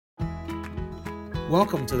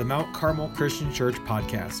Welcome to the Mount Carmel Christian Church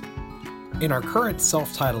podcast. In our current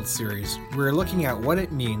self-titled series, we're looking at what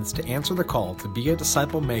it means to answer the call to be a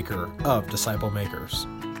disciple maker of disciple makers.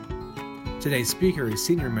 Today's speaker is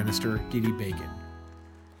Senior Minister Dee Dee Bacon.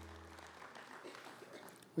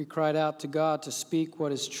 We cried out to God to speak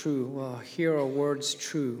what is true. Well, here are words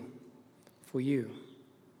true for you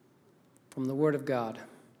from the Word of God.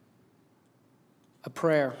 A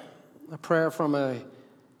prayer from a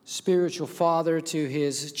spiritual father to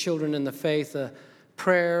his children in the faith, a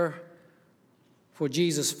prayer for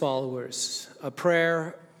Jesus followers, a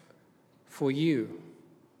prayer for you.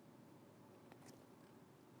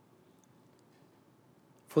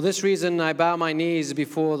 For this reason, I bow my knees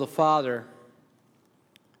before the Father,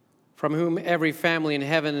 from whom every family in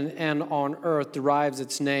heaven and on earth derives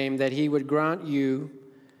its name, that he would grant you,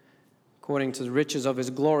 according to the riches of his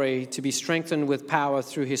glory, to be strengthened with power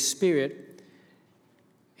through his Spirit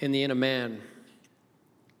in the inner man,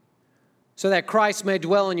 so that Christ may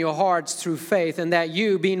dwell in your hearts through faith, and that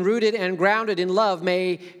you, being rooted and grounded in love,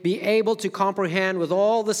 may be able to comprehend with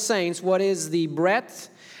all the saints what is the breadth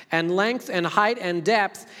and length and height and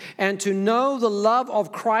depth, and to know the love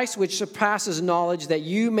of Christ which surpasses knowledge, that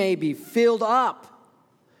you may be filled up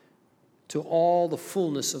to all the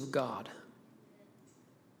fullness of God.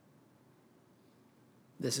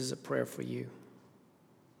 This is a prayer for you.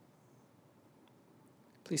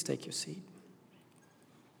 Please take your seat.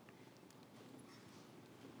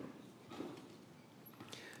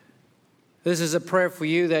 This is a prayer for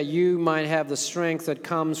you, that you might have the strength that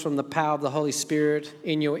comes from the power of the Holy Spirit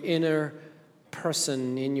in your inner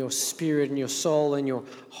person, in your spirit, in your soul, in your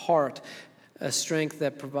heart, a strength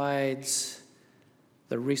that provides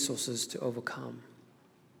the resources to overcome.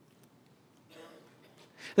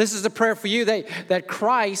 This is a prayer for you, that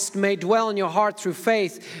Christ may dwell in your heart through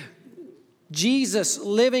faith, Jesus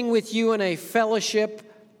living with you in a fellowship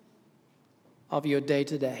of your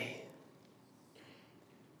day-to-day.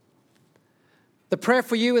 The prayer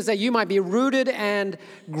for you is that you might be rooted and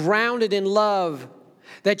grounded in love,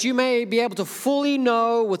 that you may be able to fully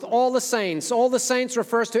know with all the saints. All the saints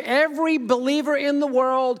refers to every believer in the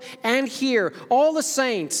world and here. All the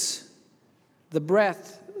saints, the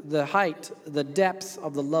breadth, the height, the depth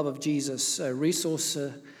of the love of Jesus, a resource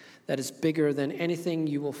that is bigger than anything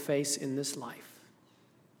you will face in this life.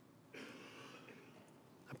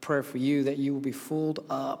 A prayer for you that you will be filled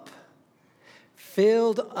up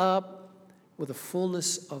with the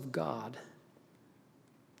fullness of God.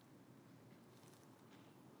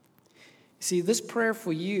 See, this prayer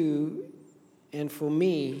for you and for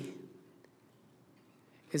me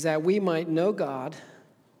is that we might know God,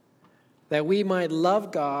 that we might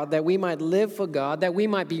love God, that we might live for God, that we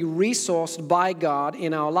might be resourced by God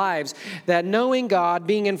in our lives, that knowing God,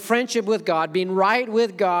 being in friendship with God, being right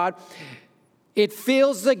with God, it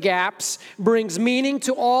fills the gaps, brings meaning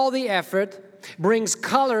to all the effort, brings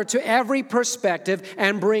color to every perspective,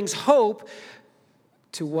 and brings hope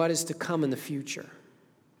to what is to come in the future.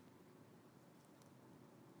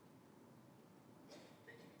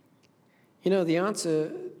 You know, the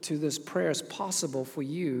answer to this prayer is possible for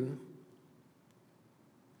you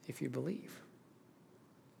if you believe.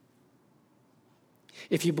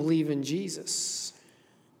 If you believe in Jesus.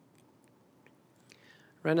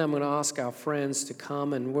 Right now I'm going to ask our friends to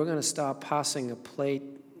come, and we're going to start passing a plate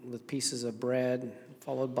with pieces of bread,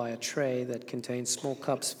 followed by a tray that contains small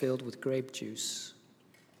cups filled with grape juice.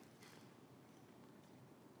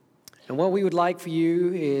 And what we would like for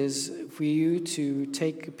you is for you to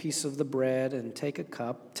take a piece of the bread and take a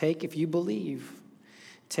cup. Take, if you believe,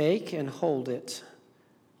 take and hold it.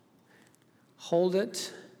 Hold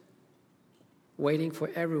it, waiting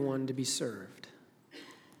for everyone to be served.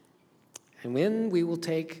 And then we will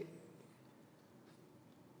take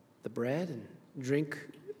the bread and drink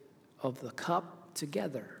of the cup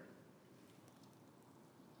together.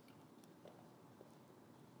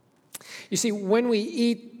 You see, when we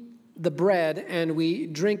eat the bread and we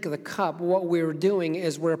drink the cup, what we're doing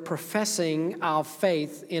is we're professing our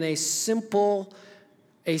faith in a simple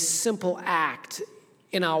act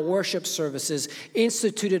in our worship services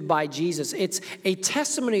instituted by Jesus. It's a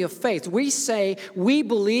testimony of faith. We say we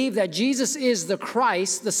believe that Jesus is the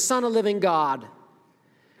Christ, the Son of living God,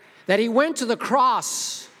 that he went to the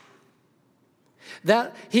cross,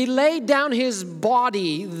 that he laid down his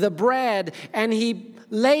body, the bread, and he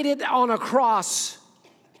laid it on a cross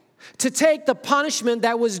to take the punishment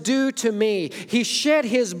that was due to me. He shed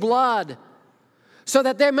his blood so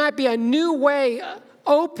that there might be a new way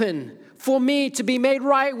open for me to be made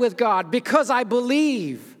right with God, because I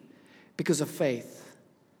believe, because of faith.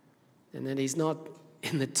 And that he's not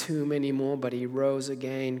in the tomb anymore, but he rose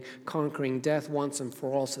again, conquering death once and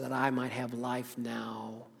for all so that I might have life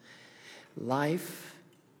now. Life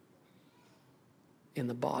in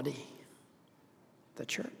the body, the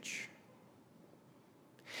church.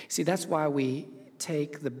 See, that's why we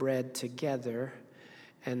take the bread together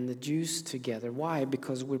and the juice together. Why?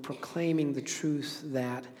 Because we're proclaiming the truth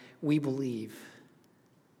that we believe.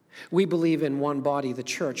 We believe in one body, the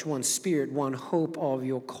church, one spirit, one hope of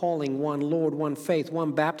your calling, one Lord, one faith,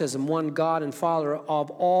 one baptism, one God and Father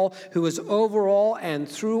of all, who is over all and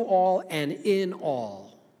through all and in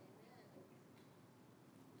all.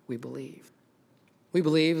 We believe. We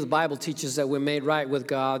believe the Bible teaches that we're made right with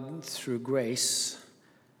God through grace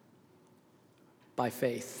by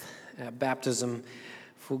faith. Baptism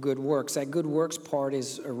for good works. That good works part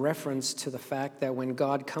is a reference to the fact that when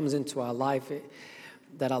God comes into our life,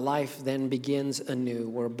 that our life then begins anew.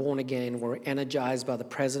 We're born again. We're energized by the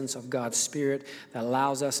presence of God's Spirit that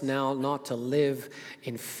allows us now not to live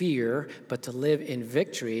in fear, but to live in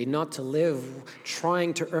victory, not to live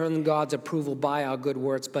trying to earn God's approval by our good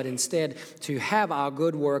works, but instead to have our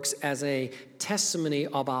good works as a testimony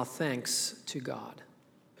of our thanks to God.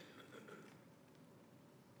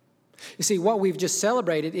 You see, what we've just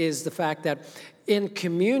celebrated is the fact that in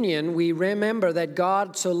communion, we remember that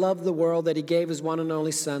God so loved the world that he gave his one and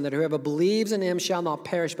only Son, that whoever believes in him shall not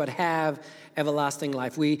perish but have everlasting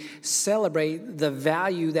life. We celebrate the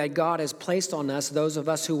value that God has placed on us. Those of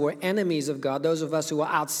us who were enemies of God, those of us who were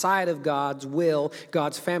outside of God's will,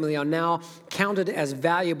 God's family, are now counted as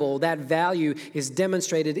valuable. That value is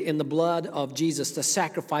demonstrated in the blood of Jesus, the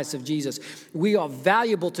sacrifice of Jesus. We are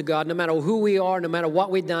valuable to God no matter who we are, no matter what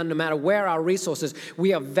we've done, no matter where our resources.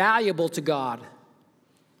 We are valuable to God.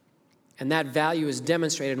 And that value is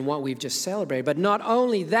demonstrated in what we've just celebrated. But not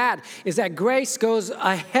only that, is that grace goes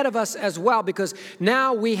ahead of us as well, because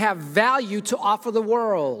now we have value to offer the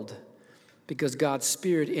world, because God's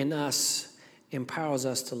Spirit in us empowers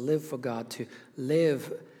us to live for God, to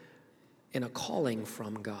live in a calling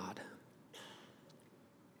from God.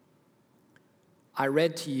 I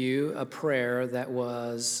read to you a prayer that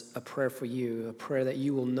was a prayer for you, a prayer that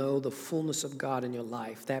you will know the fullness of God in your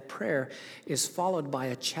life. That prayer is followed by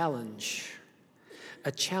a challenge,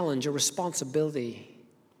 a responsibility.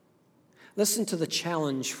 Listen to the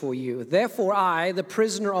challenge for you. Therefore, I, the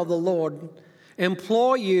prisoner of the Lord,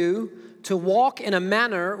 implore you to walk in a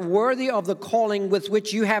manner worthy of the calling with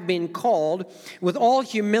which you have been called, with all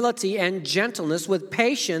humility and gentleness, with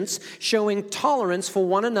patience, showing tolerance for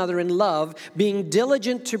one another in love, being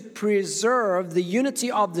diligent to preserve the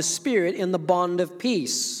unity of the Spirit in the bond of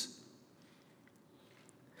peace.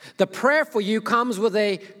 The prayer for you comes with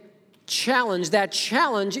a challenge. That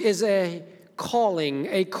challenge is a calling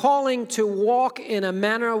to walk in a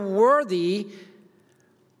manner worthy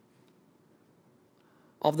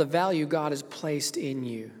of the value God has placed in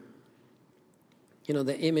you. You know,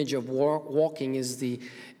 the image of walking is the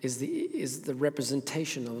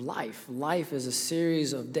representation of life. Life is a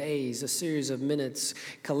series of days, a series of minutes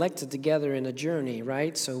collected together in a journey,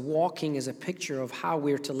 right? So walking is a picture of how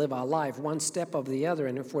we're to live our life, one step of the other.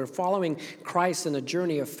 And if we're following Christ in a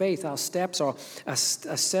journey of faith, our steps are a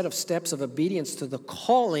set of steps of obedience to the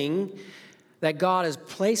calling that God has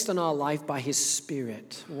placed in our life by his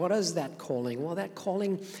Spirit. What is that calling? Well, that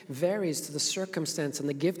calling varies to the circumstance and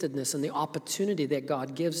the giftedness and the opportunity that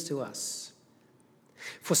God gives to us.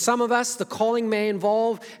 For some of us, the calling may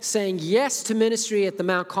involve saying yes to ministry at the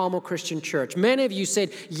Mount Carmel Christian Church. Many of you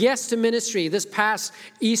said yes to ministry this past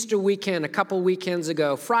Easter weekend, a couple weekends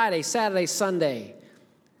ago, Friday, Saturday, Sunday.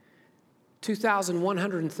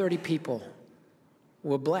 2,130 people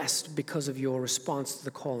were blessed because of your response to the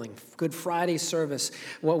calling. Good Friday service,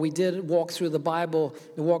 what we did, walk through the Bible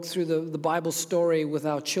story with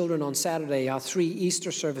our children on Saturday. Our 3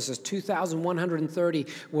 Easter services, 2,130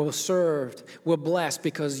 were served, were blessed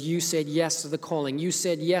because you said yes to the calling. You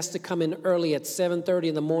said yes to come in early at 7:30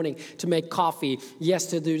 in the morning to make coffee, yes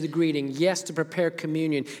to do the greeting, yes to prepare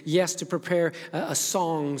communion, yes to prepare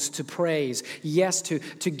songs to praise, yes to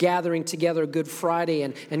gathering together Good Friday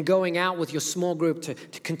and going out with your small group to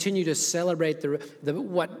continue to celebrate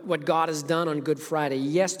what God has done on Good Friday.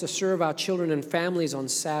 Yes, to serve our children and families on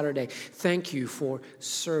Saturday. Thank you for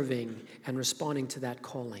serving and responding to that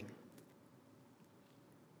calling.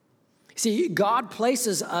 See, God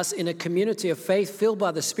places us in a community of faith filled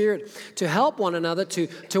by the Spirit to help one another,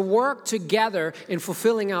 to work together in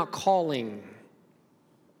fulfilling our calling.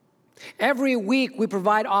 Every week we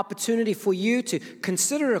provide opportunity for you to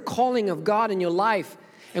consider a calling of God in your life.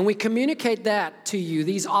 And we communicate that to you,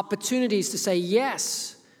 these opportunities to say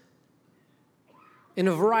yes. in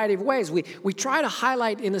a variety of ways. We try to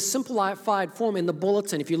highlight in a simplified form in the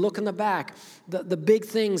bulletin. If you look in the back, the big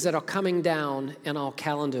things that are coming down in our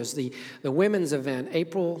calendars. The women's event,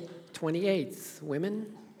 April 28th. Women,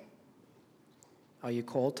 are you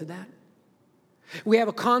called to that? We have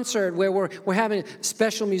a concert where we're having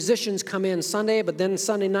special musicians come in Sunday, but then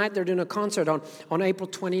Sunday night they're doing a concert on April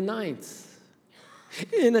 29th.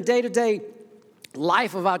 In the day-to-day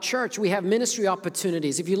life of our church, we have ministry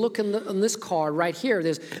opportunities. If you look in this card right here,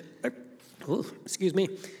 there's, a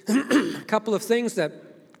couple of things that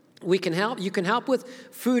we can help. You can help with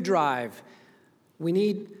food drive. We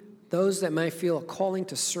need those that may feel a calling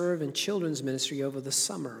to serve in children's ministry over the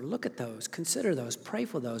summer. Look at those, consider those, pray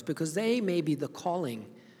for those, because they may be the calling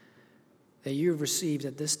that you've received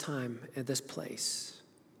at this time, at this place.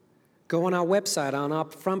 Go on our website, on our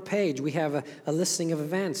front page, we have a listing of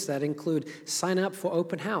events that include sign up for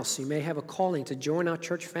open house. You may have a calling to join our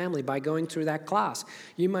church family by going through that class.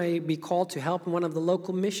 You may be called to help in one of the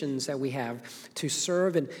local missions that we have, to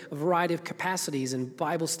serve in a variety of capacities in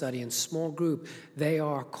Bible study and small group. They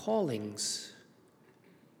are callings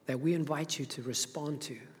that we invite you to respond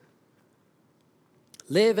to.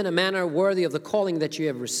 Live in a manner worthy of the calling that you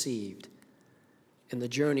have received in the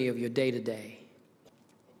journey of your day-to-day.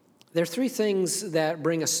 There are three things that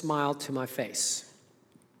bring a smile to my face: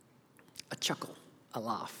 a chuckle, a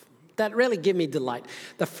laugh, that really give me delight.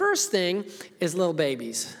 The first thing is little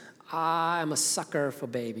babies. I'm a sucker for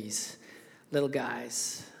babies, little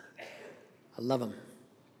guys. I love them.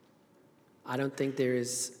 I don't think there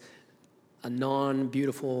is a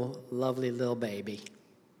non-beautiful, lovely little baby.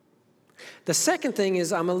 The second thing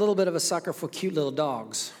is I'm a little bit of a sucker for cute little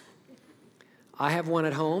dogs. I have one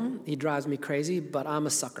at home. He drives me crazy, but I'm a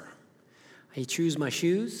sucker. He chews my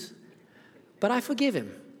shoes, but I forgive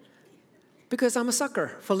him because I'm a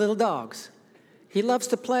sucker for little dogs. He loves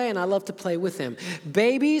to play, and I love to play with him.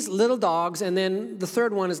 Babies, little dogs, and then the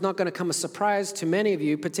third one is not going to come as a surprise to many of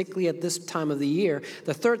you, particularly at this time of the year.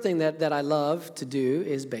 The third thing that I love to do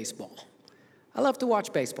is baseball. I love to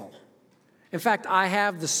watch baseball. In fact, I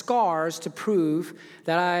have the scars to prove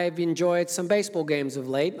that I've enjoyed some baseball games of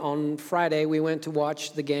late. On Friday, we went to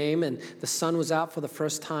watch the game, and the sun was out for the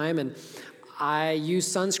first time, and I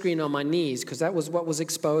used sunscreen on my knees because that was what was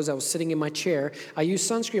exposed. I was sitting in my chair. I used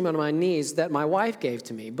sunscreen on my knees that my wife gave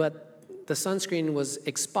to me, but the sunscreen was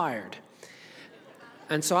expired.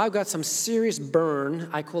 And so I've got some serious burn.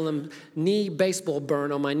 I call them knee baseball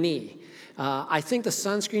burn on my knee. I think the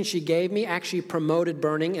sunscreen she gave me actually promoted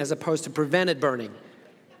burning as opposed to prevented burning.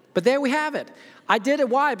 But there we have it. I did it.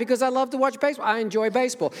 Why? Because I love to watch baseball. I enjoy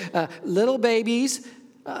baseball. Little babies,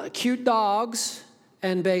 cute dogs,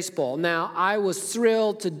 and baseball. Now, I was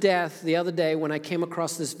thrilled to death the other day when I came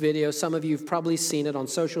across this video. Some of you have probably seen it on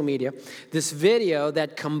social media. This video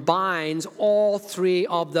that combines all three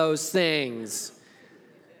of those things.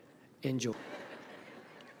 Enjoy.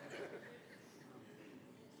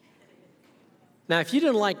 Now, if you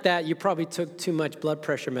didn't like that, you probably took too much blood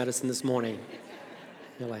pressure medicine this morning.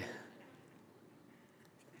 You're like,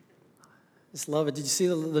 just love it. Did you see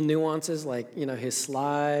the nuances? Like, his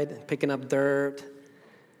slide, picking up dirt.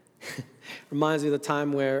 Reminds me of the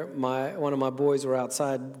time where one of my boys were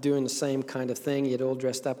outside doing the same kind of thing. He had all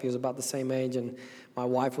dressed up. He was about the same age, and my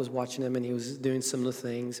wife was watching him, and he was doing similar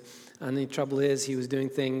things. And the trouble is, he was doing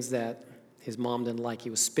things that his mom didn't like.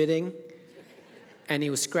 He was spitting, and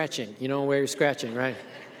he was scratching. You know where he was scratching, right?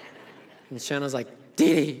 And Shanna's like,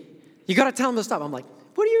 Dee, you got to tell him to stop. I'm like,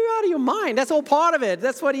 what are you out of your mind? That's all part of it.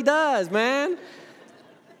 That's what he does, man.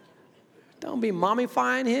 Don't be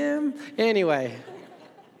mommifying him. Anyway.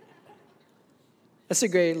 That's a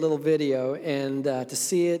great little video, and to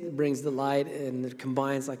see it brings delight, and it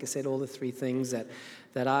combines, like I said, all the three things that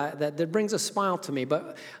brings a smile to me.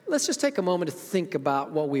 But let's just take a moment to think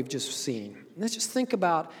about what we've just seen. Let's just think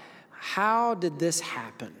about, how did this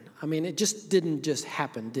happen? I mean, it just didn't just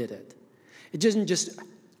happen, did it? It didn't just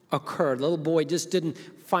occur. The little boy just didn't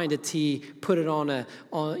find a tee, put it on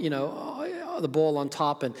the ball on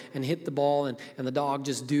top and hit the ball, and the dog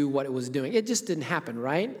just do what it was doing. It just didn't happen,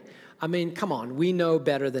 right? I mean, come on, we know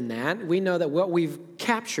better than that. We know that what we've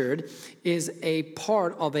captured is a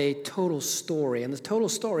part of a total story. And the total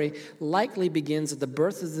story likely begins at the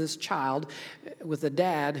birth of this child with a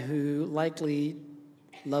dad who likely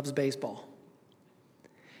loves baseball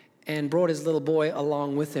and brought his little boy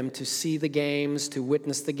along with him to see the games, to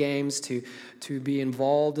witness the games, to be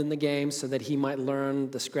involved in the games so that he might learn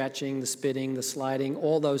the scratching, the spitting, the sliding,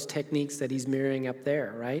 all those techniques that he's mirroring up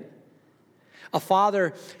there, right? A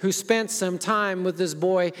father who spent some time with this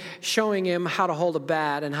boy showing him how to hold a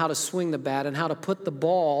bat and how to swing the bat and how to put the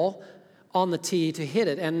ball on the tee to hit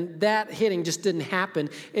it. And that hitting just didn't happen.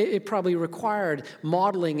 It probably required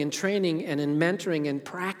modeling and training and in mentoring and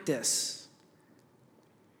practice.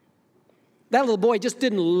 That little boy just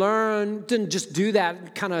didn't just do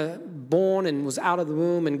that, kind of born and was out of the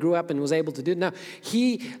womb and grew up and was able to do it. No,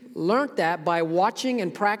 he learned that by watching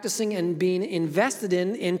and practicing and being invested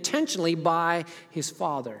in intentionally by his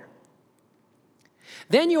father.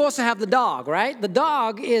 Then you also have the dog, right? The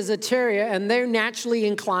dog is a terrier, and they're naturally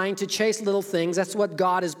inclined to chase little things. That's what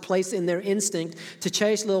God has placed in their instinct, to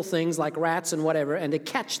chase little things like rats and whatever, and to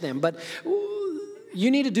catch them. But you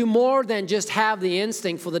need to do more than just have the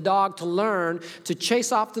instinct for the dog to learn to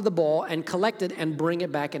chase after the ball and collect it and bring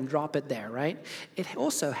it back and drop it there, right? It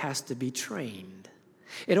also has to be trained.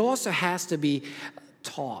 It also has to be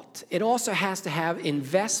taught. It also has to have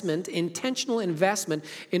investment, intentional investment,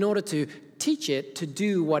 in order to teach it to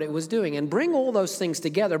do what it was doing. And bring all those things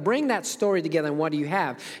together. Bring that story together, and what do you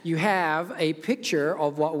have? You have a picture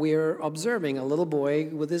of what we're observing, a little boy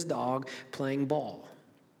with his dog playing ball.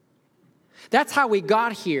 That's how we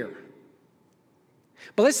got here.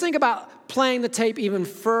 But let's think about playing the tape even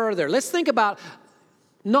further. Let's think about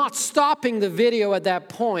not stopping the video at that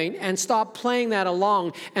point and stop playing that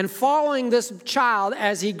along and following this child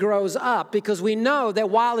as he grows up, because we know that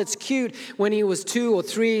while it's cute when he was 2 or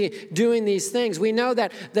 3 doing these things, we know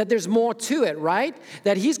that there's more to it, right?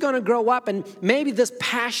 That he's going to grow up, and maybe this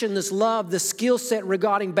passion, this love, this skill set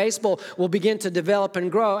regarding baseball will begin to develop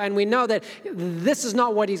and grow. And we know that this is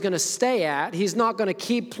not what he's going to stay at. He's not going to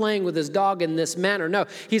keep playing with his dog in this manner. No,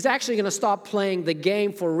 he's actually going to stop playing the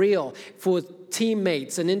game for real, for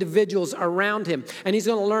teammates and individuals around him. And he's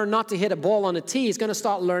going to learn not to hit a ball on a tee. He's going to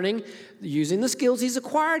start learning, using the skills he's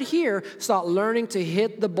acquired here, start learning to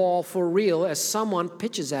hit the ball for real as someone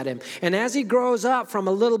pitches at him. And as he grows up from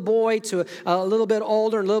a little boy to a little bit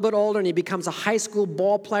older, and he becomes a high school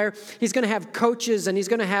ball player, he's going to have coaches, and he's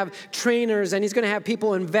going to have trainers, and he's going to have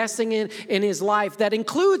people investing in his life. That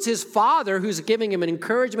includes his father, who's giving him an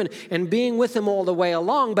encouragement and being with him all the way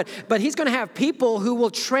along. But he's going to have people who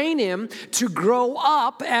will train him to grow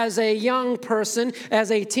up as a young person,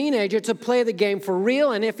 as a teenager, to play the game for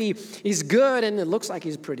real. And if he's good, and it looks like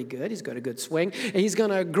he's pretty good, he's got a good swing, and he's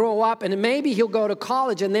going to grow up, and maybe he'll go to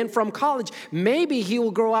college, and then from college, maybe he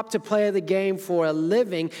will grow up to play the game for a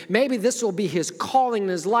living. Maybe this will be his calling in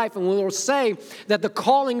his life, and we'll say that the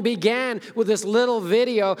calling began with this little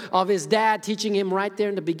video of his dad teaching him right there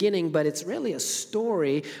in the beginning, but it's really a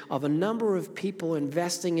story of a number of people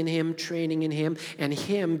investing in him, training in him, and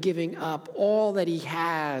him giving up all that he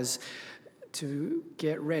has to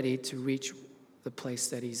get ready to reach the place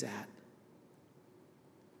that he's at.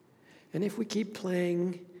 And if we keep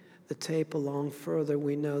playing the tape along further,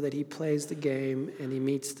 we know that he plays the game and he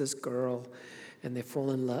meets this girl and they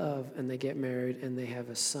fall in love and they get married and they have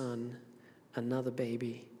a son, another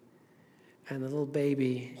baby. And the little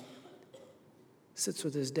baby sits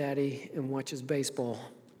with his daddy and watches baseball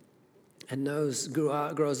and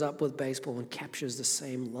grows up with baseball and captures the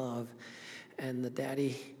same love. And the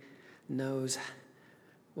daddy knows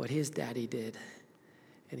what his daddy did.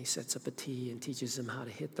 And he sets up a tee and teaches them how to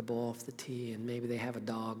hit the ball off the tee. And maybe they have a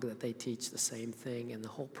dog that they teach the same thing. And the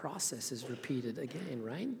whole process is repeated again,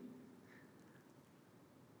 right?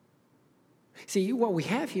 See, what we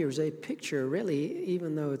have here is a picture, really,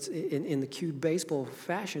 even though it's in the cute baseball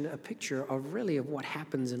fashion, a picture of what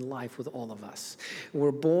happens in life with all of us.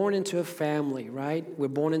 We're born into a family, right? We're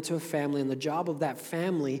born into a family, and the job of that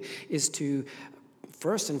family is to,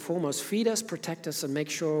 first and foremost, feed us, protect us, and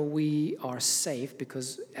make sure we are safe,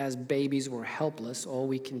 because as babies, we're helpless. All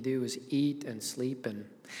we can do is eat and sleep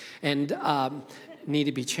and need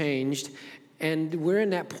to be changed. And we're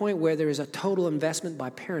in that point where there is a total investment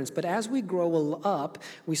by parents. But as we grow up,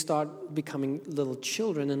 we start becoming little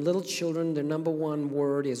children. And little children, their number one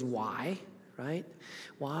word is why, right?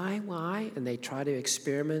 Why? And they try to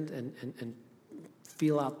experiment and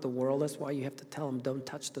feel out the world. That's why you have to tell them don't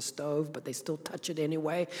touch the stove, but they still touch it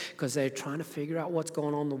anyway because they're trying to figure out what's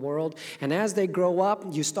going on in the world. And as they grow up,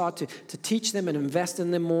 you start to teach them and invest in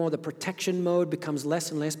them more. The protection mode becomes less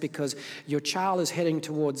and less because your child is heading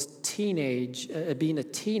towards being a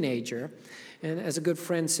teenager. And as a good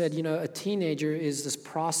friend said, a teenager is this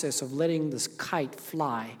process of letting this kite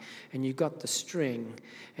fly, and you got the string,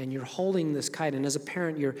 and you're holding this kite, and as a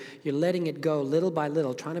parent, you're letting it go little by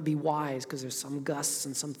little, trying to be wise because there's some gusts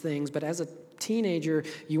and some things. But as a teenager,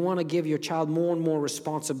 you want to give your child more and more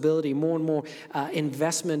responsibility, more and more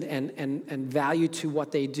investment and value to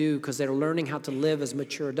what they do, because they're learning how to live as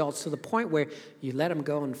mature adults, to the point where you let them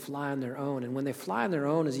go and fly on their own. And when they fly on their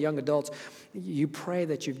own as young adults, you pray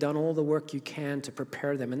that you've done all the work you can to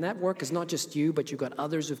prepare them. And that work is not just you, but you've got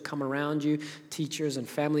others who've come around you, teachers and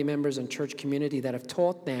family members and church community, that have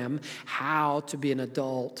taught them how to be an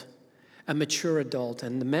adult, a mature adult.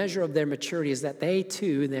 And the measure of their maturity is that they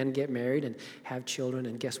too then get married and have children.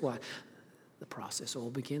 And guess what? The process all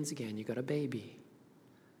begins again. You got a baby.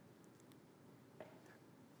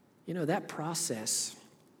 You know, that process,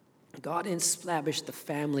 God established the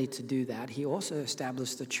family to do that. He also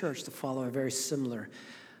established the church to follow a very similar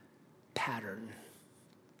pattern,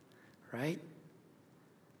 right?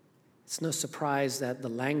 It's no surprise that the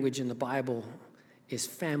language in the Bible is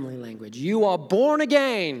family language. You are born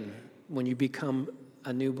again when you become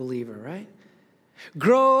a new believer, right?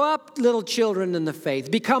 Grow up, little children, in the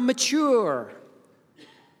faith. Become mature.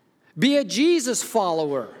 Be a Jesus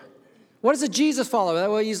follower. What is a Jesus follower?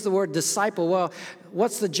 Well, we use the word disciple. Well,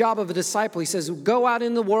 what's the job of a disciple? He says, go out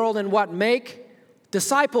in the world and what? Make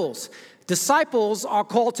disciples. Disciples are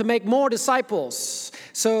called to make more disciples.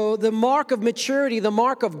 So the mark of maturity, the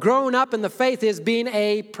mark of growing up in the faith, is being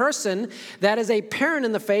a person that is a parent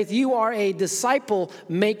in the faith. You are a disciple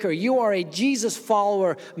maker. You are a Jesus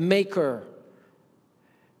follower maker.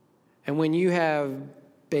 And when you have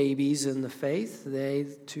babies in the faith, they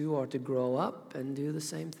too are to grow up and do the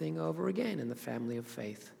same thing over again in the family of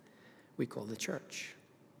faith we call the church.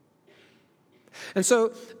 And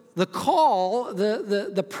so the call,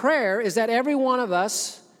 the prayer is that every one of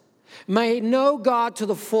us may know God to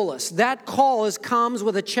the fullest. That call comes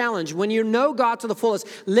with a challenge. When you know God to the fullest,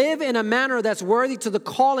 live in a manner that's worthy to the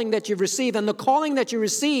calling that you've received. And the calling that you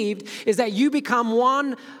received is that you become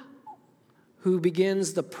one who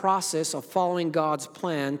begins the process of following God's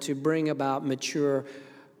plan to bring about mature,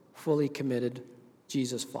 fully committed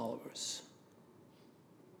Jesus followers.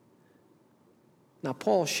 Now,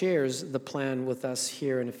 Paul shares the plan with us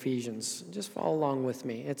here in Ephesians. Just follow along with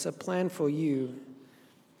me. It's a plan for you.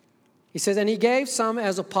 He says, and he gave some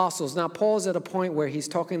as apostles. Now, Paul's at a point where he's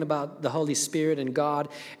talking about the Holy Spirit and God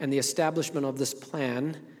and the establishment of this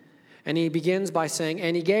plan. And he begins by saying,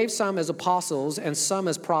 and he gave some as apostles, and some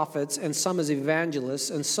as prophets, and some as evangelists,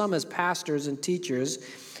 and some as pastors and teachers.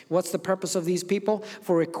 What's the purpose of these people?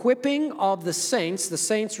 For equipping of the saints. The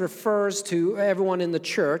saints refers to everyone in the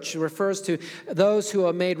church. It refers to those who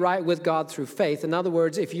are made right with God through faith. In other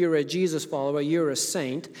words, if you're a Jesus follower, you're a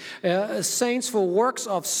saint. Saints for works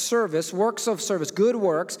of service, good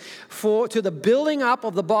works, to the building up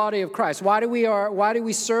of the body of Christ. Why do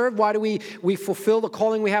we serve? Why do we fulfill the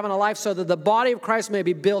calling we have in our life? So that the body of Christ may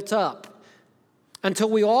be built up,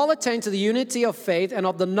 until we all attain to the unity of faith and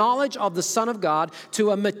of the knowledge of the Son of God,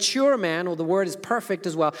 to a mature man, or the word is perfect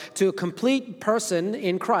as well, to a complete person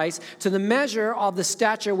in Christ, to the measure of the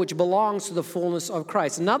stature which belongs to the fullness of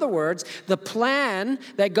Christ. In other words, the plan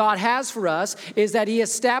that God has for us is that He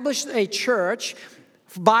established a church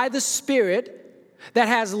by the Spirit that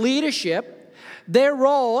has leadership. Their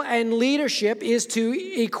role and leadership is to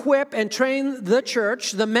equip and train the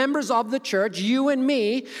church, the members of the church, you and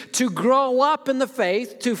me, to grow up in the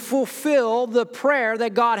faith, to fulfill the prayer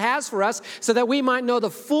that God has for us, so that we might know the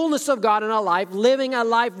fullness of God in our life, living a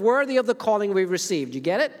life worthy of the calling we've received. You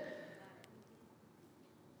get it?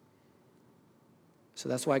 So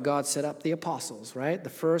that's why God set up the apostles, right? The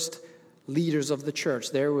first leaders of the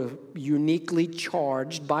church. They were uniquely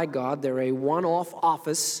charged by God. They're a one-off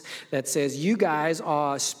office that says you guys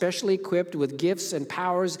are specially equipped with gifts and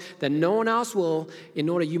powers that no one else will, in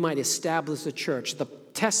order you might establish the church. The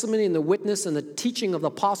testimony and the witness and the teaching of the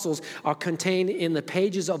apostles are contained in the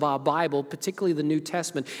pages of our Bible, particularly the New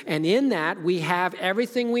Testament. And in that, we have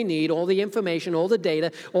everything we need, all the information, all the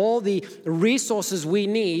data, all the resources we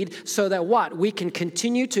need, so that what? We can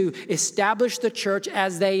continue to establish the church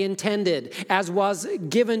as they intended, as was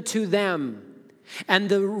given to them. And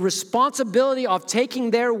the responsibility of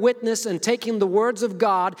taking their witness and taking the words of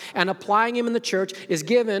God and applying them in the church is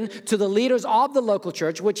given to the leaders of the local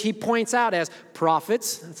church, which he points out as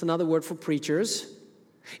prophets. That's another word for preachers.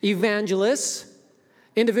 Evangelists,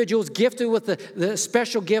 individuals gifted with the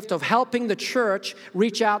special gift of helping the church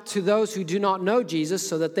reach out to those who do not know Jesus,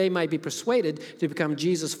 so that they might be persuaded to become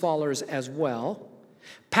Jesus followers as well.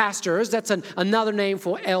 Pastors, that's another name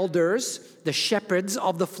for elders, the shepherds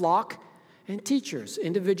of the flock. And teachers,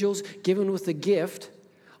 individuals given with the gift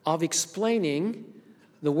of explaining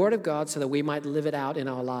the Word of God so that we might live it out in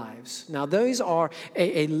our lives. Now, those are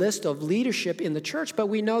a list of leadership in the church, but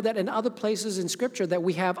we know that in other places in Scripture that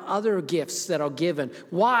we have other gifts that are given.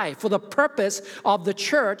 Why? For the purpose of the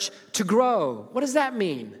church to grow. What does that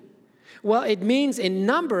mean? Well, it means in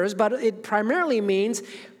numbers, but it primarily means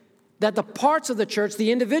that the parts of the church,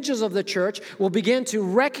 the individuals of the church, will begin to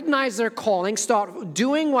recognize their calling, start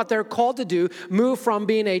doing what they're called to do, move from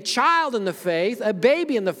being a child in the faith, a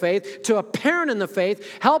baby in the faith, to a parent in the faith,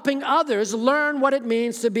 helping others learn what it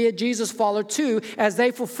means to be a Jesus follower too as they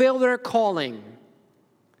fulfill their calling.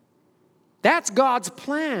 That's God's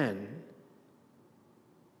plan.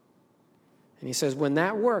 And he says, when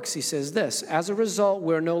that works, he says this, as a result,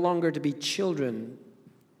 we're no longer to be children.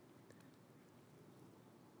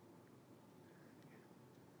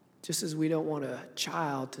 Just as we don't want a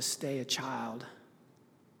child to stay a child,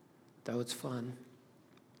 though it's fun,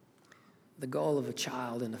 the goal of a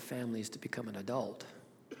child in a family is to become an adult.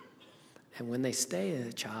 And when they stay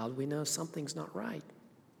a child, we know something's not right.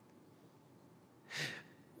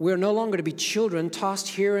 We're no longer to be children, tossed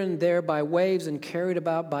here and there by waves and carried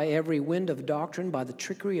about by every wind of doctrine, by the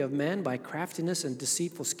trickery of men, by craftiness and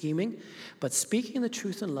deceitful scheming. But speaking the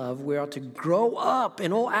truth in love, we are to grow up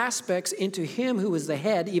in all aspects into Him who is the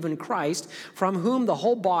head, even Christ, from whom the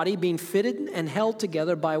whole body, being fitted and held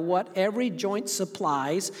together by what every joint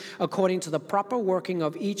supplies, according to the proper working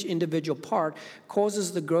of each individual part,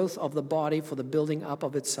 causes the growth of the body for the building up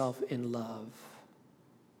of itself in love.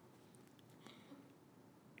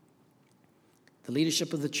 The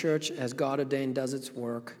leadership of the church, as God ordained, does its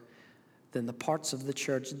work. Then the parts of the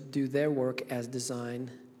church do their work as designed.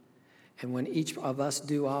 And when each of us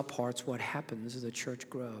do our parts, what happens? The church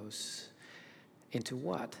grows. Into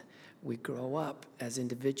what? We grow up as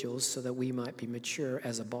individuals so that we might be mature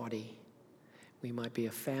as a body. We might be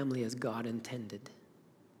a family as God intended.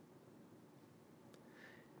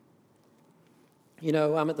 You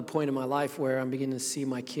know, I'm at the point in my life where I'm beginning to see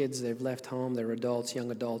my kids. They've left home. They're adults,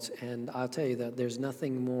 young adults. And I'll tell you that there's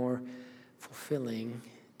nothing more fulfilling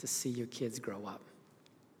to see your kids grow up.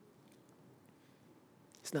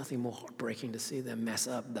 It's nothing more heartbreaking to see them mess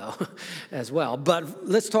up, though, as well. But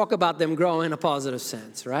let's talk about them growing in a positive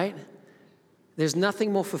sense, right? There's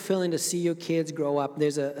nothing more fulfilling to see your kids grow up.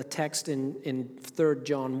 There's a text in 3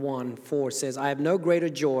 John 1:4 says, I have no greater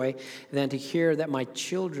joy than to hear that my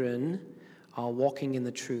children are walking in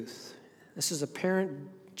the truth. This is a parent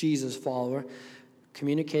Jesus follower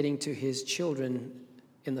communicating to his children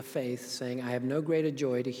in the faith, saying, I have no greater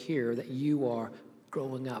joy to hear that you are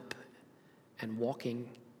growing up and walking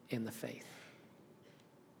in the faith.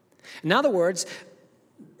 In other words,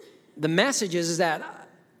 the message is that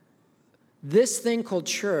this thing called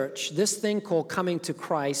church, this thing called coming to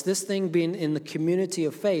Christ, this thing being in the community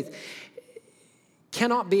of faith,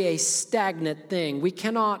 cannot be a stagnant thing. We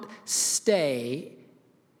cannot stay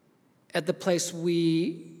at the place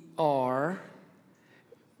we are.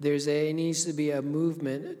 There needs to be a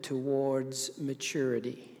movement towards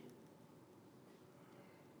maturity.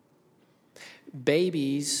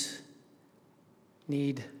 Babies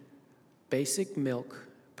need basic milk,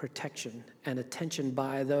 protection, and attention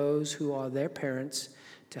by those who are their parents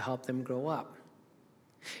to help them grow up.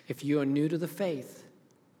 If you are new to the faith,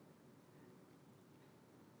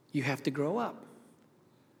 you have to grow up.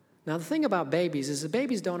 Now, the thing about babies is that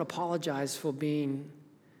babies don't apologize for being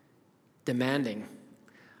demanding.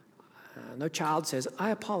 No child says, I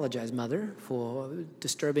apologize, mother, for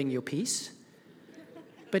disturbing your peace.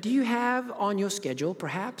 But do you have on your schedule,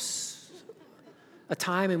 perhaps, a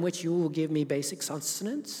time in which you will give me basic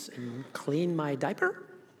sustenance and clean my diaper?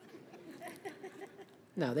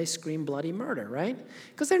 No, they scream bloody murder, right?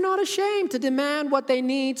 Because they're not ashamed to demand what they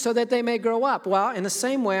need so that they may grow up. Well, in the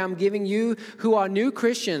same way, I'm giving you who are new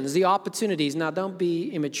Christians the opportunities. Now, don't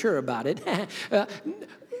be immature about it.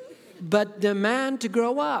 But demand to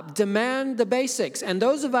grow up. Demand the basics. And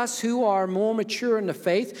those of us who are more mature in the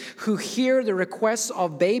faith, who hear the requests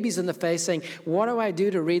of babies in the faith saying, what do I do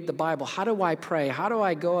to read the Bible? How do I pray? How do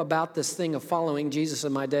I go about this thing of following Jesus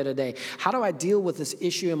in my day-to-day? How do I deal with this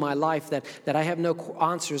issue in my life that I have no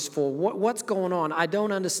answers for? What's going on? I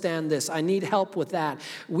don't understand this. I need help with that.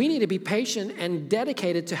 We need to be patient and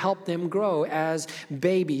dedicated to help them grow as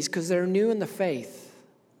babies because they're new in the faith.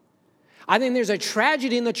 I think there's a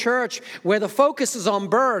tragedy in the church where the focus is on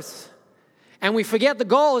birth. And we forget the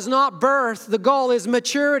goal is not birth, the goal is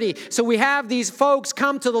maturity. So we have these folks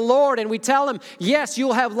come to the Lord and we tell them, yes,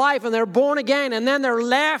 you'll have life, and they're born again, and then they're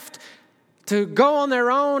left to go on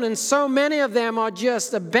their own. And so many of them are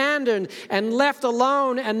just abandoned and left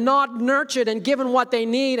alone and not nurtured and given what they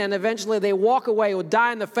need. And eventually they walk away or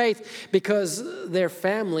die in the faith because their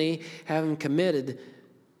family haven't committed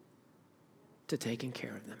to taking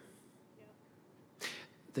care of them.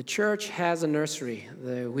 The church has a nursery.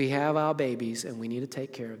 We have our babies, and we need to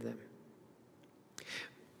take care of them.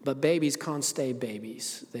 But babies can't stay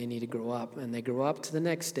babies. They need to grow up, and they grow up to the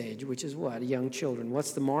next stage, which is what? Young children.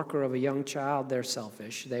 What's the marker of a young child? They're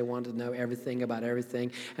selfish. They want to know everything about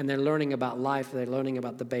everything, and they're learning about life. They're learning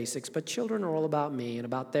about the basics. But children are all about me and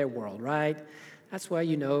about their world, right? That's why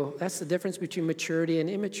that's the difference between maturity and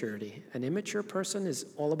immaturity. An immature person is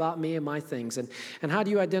all about me and my things. And how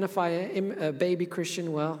do you identify a baby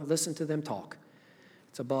Christian? Well, listen to them talk.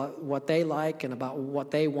 It's about what they like and about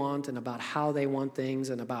what they want and about how they want things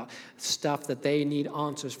and about stuff that they need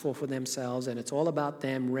answers for themselves. And it's all about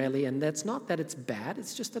them, really. And that's not that it's bad.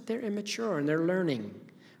 It's just that they're immature and they're learning,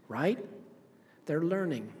 right? They're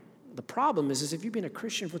learning. The problem is if you've been a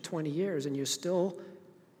Christian for 20 years and you're still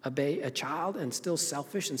a child and still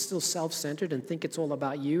selfish and still self-centered and think it's all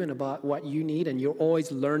about you and about what you need and you're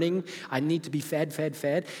always learning, I need to be fed,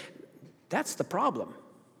 that's the problem.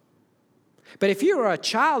 But if you're a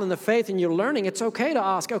child in the faith and you're learning, it's okay to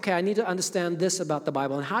ask, okay, I need to understand this about the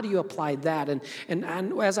Bible, and how do you apply that? And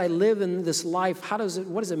as I live in this life, what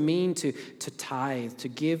does it mean to tithe, to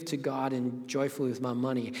give to God and joyfully with my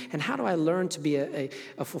money? And how do I learn to be a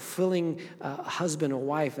fulfilling husband or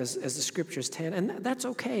wife as the Scriptures tell? And that's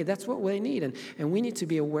okay. That's what we need, and we need to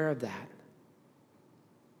be aware of that.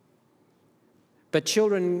 But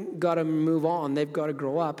children got to move on. They've got to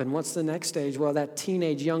grow up. And what's the next stage? Well, that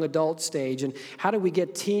teenage, young adult stage. And how do we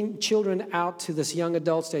get children out to this young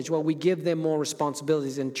adult stage? Well, we give them more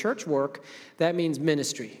responsibilities. In church work, that means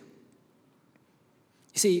ministry.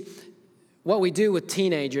 You see, what we do with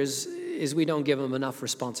teenagers is we don't give them enough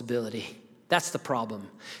responsibility. That's the problem.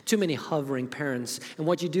 Too many hovering parents. And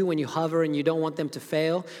what you do when you hover and you don't want them to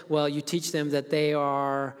fail, well, you teach them that they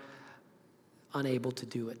are unable to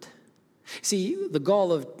do it. See, the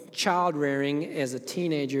goal of child rearing as a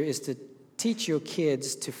teenager is to teach your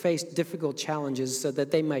kids to face difficult challenges so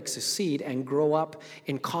that they might succeed and grow up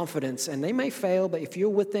in confidence. And they may fail, but if you're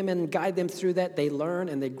with them and guide them through that, they learn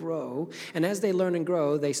and they grow. And as they learn and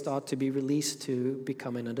grow, they start to be released to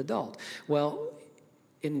becoming an adult. Well,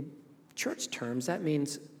 in church terms, that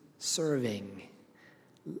means serving,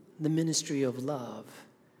 the ministry of love.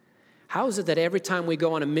 How is it that every time we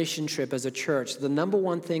go on a mission trip as a church, the number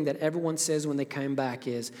one thing that everyone says when they come back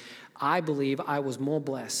is, I believe I was more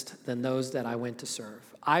blessed than those that I went to serve.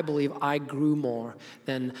 I believe I grew more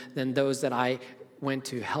than those that I went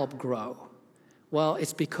to help grow. Well,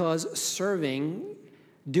 it's because serving,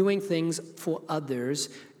 doing things for others,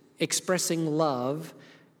 expressing love,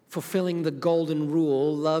 fulfilling the golden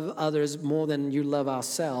rule, love others more than you love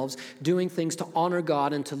ourselves, doing things to honor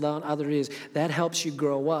God and to learn others, that helps you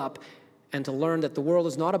grow up and to learn that the world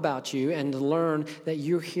is not about you and to learn that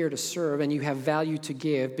you're here to serve and you have value to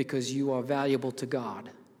give because you are valuable to God.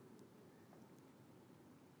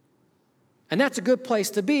 And that's a good place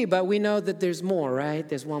to be, but we know that there's more, right?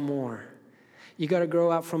 There's one more. You got to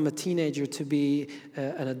grow up from a teenager to be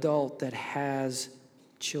an adult that has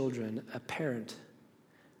children, a parent.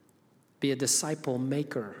 Be a disciple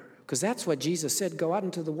maker. Because that's what Jesus said, go out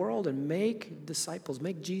into the world and make disciples,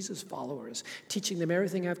 make Jesus followers, teaching them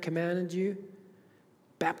everything I've commanded you,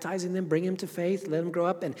 baptizing them, bring them to faith, let them grow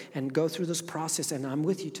up and go through this process. And I'm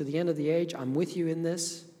with you to the end of the age. I'm with you in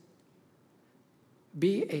this.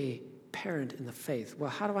 Be a parent in the faith. Well,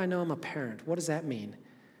 how do I know I'm a parent? What does that mean?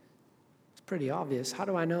 It's pretty obvious. How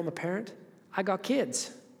do I know I'm a parent? I got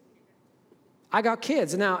kids.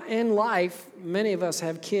 Now, in life, many of us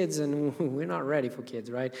have kids, and we're not ready for kids,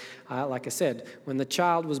 right? Like I said, when the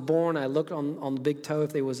child was born, I looked on the big toe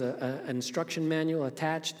if there was an instruction manual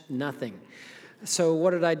attached, nothing. So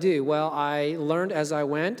what did I do? Well, I learned as I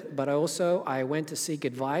went, but I went to seek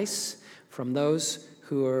advice from those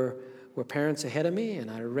who were parents ahead of me, and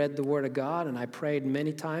I read the Word of God, and I prayed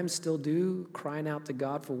many times, still do, crying out to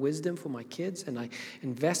God for wisdom for my kids, and I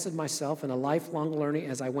invested myself in a lifelong learning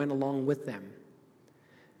as I went along with them.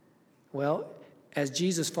 Well, as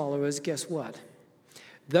Jesus followers, guess what?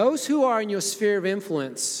 Those who are in your sphere of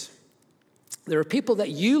influence, there are people that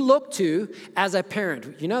you look to as a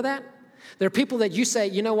parent. You know that? There are people that you say,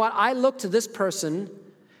 you know what? I look to this person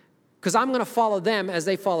because I'm going to follow them as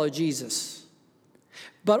they follow Jesus.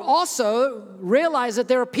 But also realize that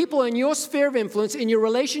there are people in your sphere of influence, in your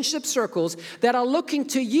relationship circles, that are looking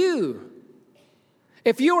to you.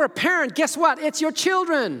 If you're a parent, guess what? It's your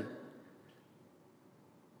children.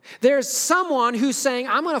 There's someone who's saying,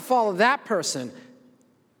 I'm going to follow that person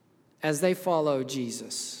as they follow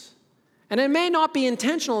Jesus. And it may not be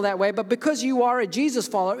intentional that way, but because you are a Jesus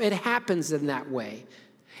follower, it happens in that way.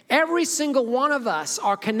 Every single one of us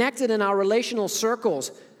are connected in our relational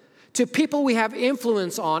circles to people we have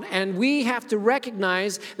influence on, and we have to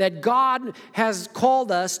recognize that God has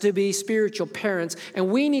called us to be spiritual parents, and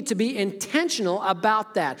we need to be intentional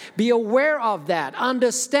about that, be aware of that,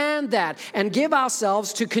 understand that, and give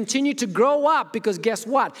ourselves to continue to grow up, because guess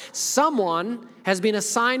what? Someone has been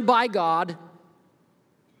assigned by God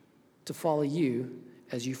to follow you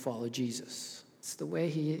as you follow Jesus. It's the way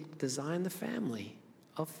He designed the family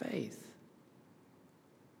of faith.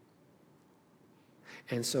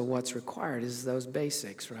 And so what's required is those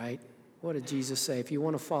basics, right? What did Jesus say? If you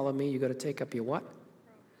want to follow me, you got to take up your what?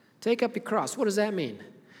 Take up your cross. What does that mean?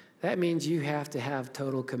 That means you have to have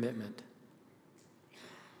total commitment.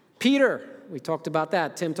 Peter, we talked about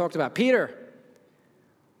that. Tim talked about Peter.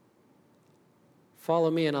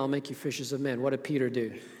 Follow me and I'll make you fishers of men. What did Peter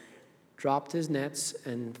do? Dropped his nets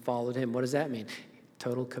and followed him. What does that mean?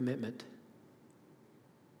 Total commitment.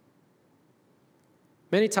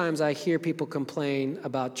 Many times I hear people complain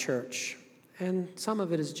about church, and some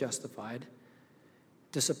of it is justified.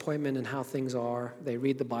 Disappointment in how things are. They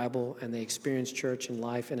read the Bible and they experience church in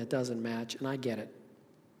life and it doesn't match, and I get it.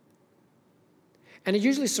 And it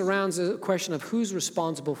usually surrounds the question of who's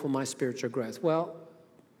responsible for my spiritual growth. Well,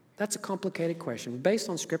 that's a complicated question. Based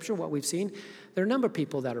on Scripture, what we've seen, there are a number of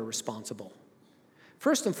people that are responsible.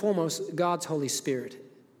 First and foremost, God's Holy Spirit.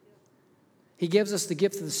 He gives us the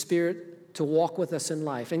gift of the Spirit to walk with us in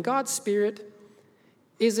life. And God's Spirit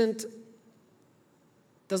doesn't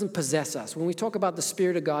possess us. When we talk about the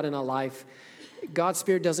Spirit of God in our life, God's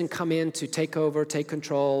Spirit doesn't come in to take over, take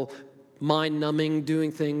control, mind-numbing, doing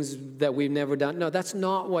things that we've never done. No, that's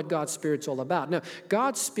not what God's Spirit's all about. No,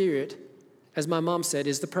 God's Spirit, as my mom said,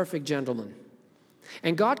 is the perfect gentleman.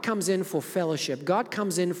 And God comes in for fellowship. God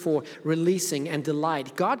comes in for releasing and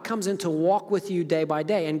delight. God comes in to walk with you day by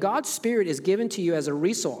day. And God's Spirit is given to you as a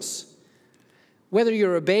resource. Whether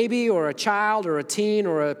you're a baby or a child or a teen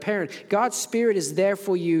or a parent, God's Spirit is there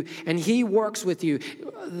for you and He works with you.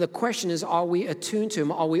 The question is, are we attuned to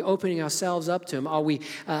Him? Are we opening ourselves up to Him? Are we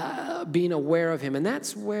being aware of Him? And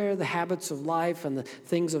that's where the habits of life and the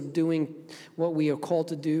things of doing what we are called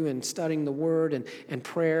to do and studying the Word and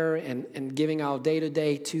prayer and giving our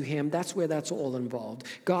day-to-day to Him, that's where that's all involved.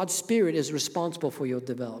 God's Spirit is responsible for your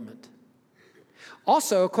development.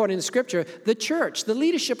 Also, according to Scripture, the church, the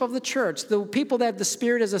leadership of the church, the people that the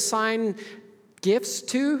Spirit has assigned gifts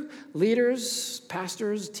to, leaders,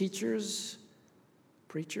 pastors, teachers,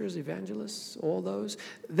 preachers, evangelists, all those,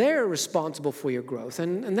 they're responsible for your growth.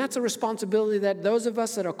 And that's a responsibility that those of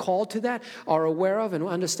us that are called to that are aware of and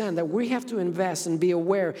understand that we have to invest and be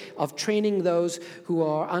aware of training those who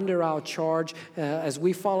are under our charge. As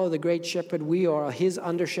we follow the Great Shepherd, we are His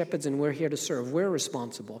under-shepherds and we're here to serve. We're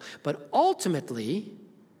responsible. But ultimately,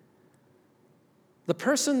 the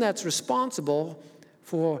person that's responsible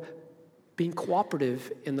for being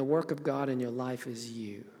cooperative in the work of God in your life is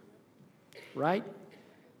you, right?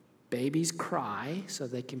 Babies cry so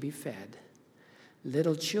they can be fed.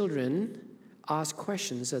 Little children ask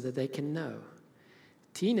questions so that they can know.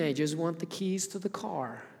 Teenagers want the keys to the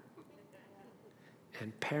car.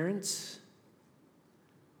 And parents,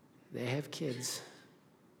 they have kids.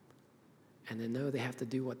 And they know they have to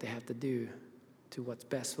do what they have to do to what's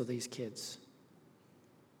best for these kids.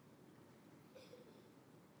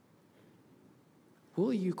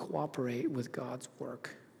 Will you cooperate with God's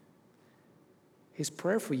work? His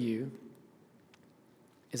prayer for you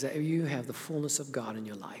is that you have the fullness of God in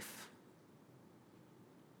your life.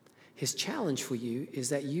 His challenge for you is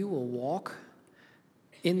that you will walk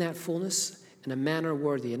in that fullness in a manner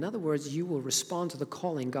worthy. In other words, you will respond to the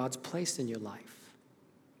calling God's placed in your life.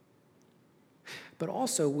 But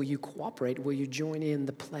also, will you cooperate? Will you join in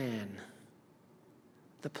the plan?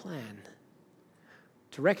 The plan.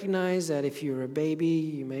 To recognize that if you're a baby,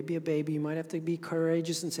 you may be a baby, you might have to be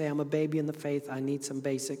courageous and say, I'm a baby in the faith, I need some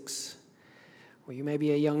basics. Or you may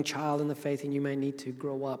be a young child in the faith and you may need to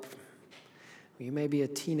grow up. Or you may be a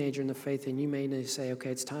teenager in the faith and you may need to say, okay,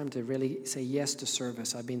 it's time to really say yes to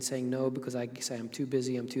service. I've been saying no because I say I'm too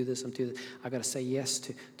busy, I'm too this, I'm too this. I've got to say yes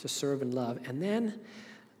to serve and love. And then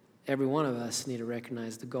every one of us need to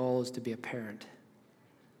recognize the goal is to be a parent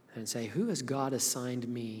and say, who has God assigned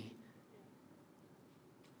me?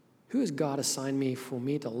 Who has God assigned me for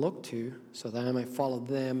me to look to so that I might follow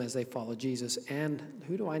them as they follow Jesus? And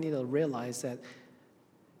who do I need to realize that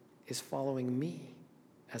is following me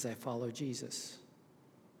as I follow Jesus?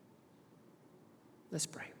 Let's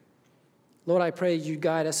pray. Lord, I pray you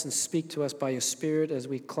guide us and speak to us by your Spirit as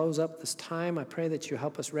we close up this time. I pray that you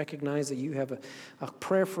help us recognize that you have a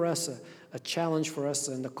prayer for us, a challenge for us,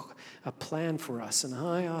 and a plan for us. And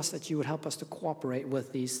I ask that you would help us to cooperate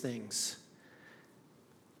with these things.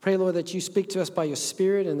 Pray, Lord, that you speak to us by your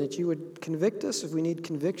Spirit and that you would convict us if we need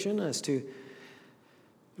conviction as to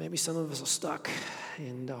maybe some of us are stuck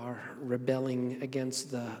and are rebelling against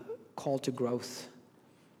the call to growth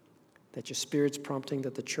that your Spirit's prompting,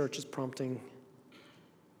 that the church is prompting.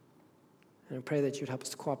 And I pray that you'd help us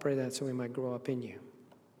to cooperate that so we might grow up in you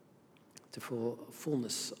to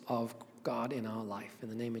fullness of God in our life. In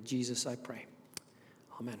the name of Jesus, I pray.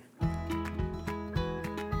 Amen.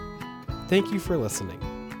 Thank you for listening.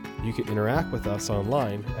 You can interact with us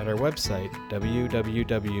online at our website,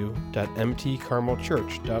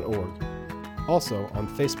 www.mtcarmelchurch.org. Also on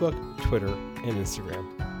Facebook, Twitter, and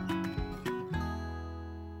Instagram.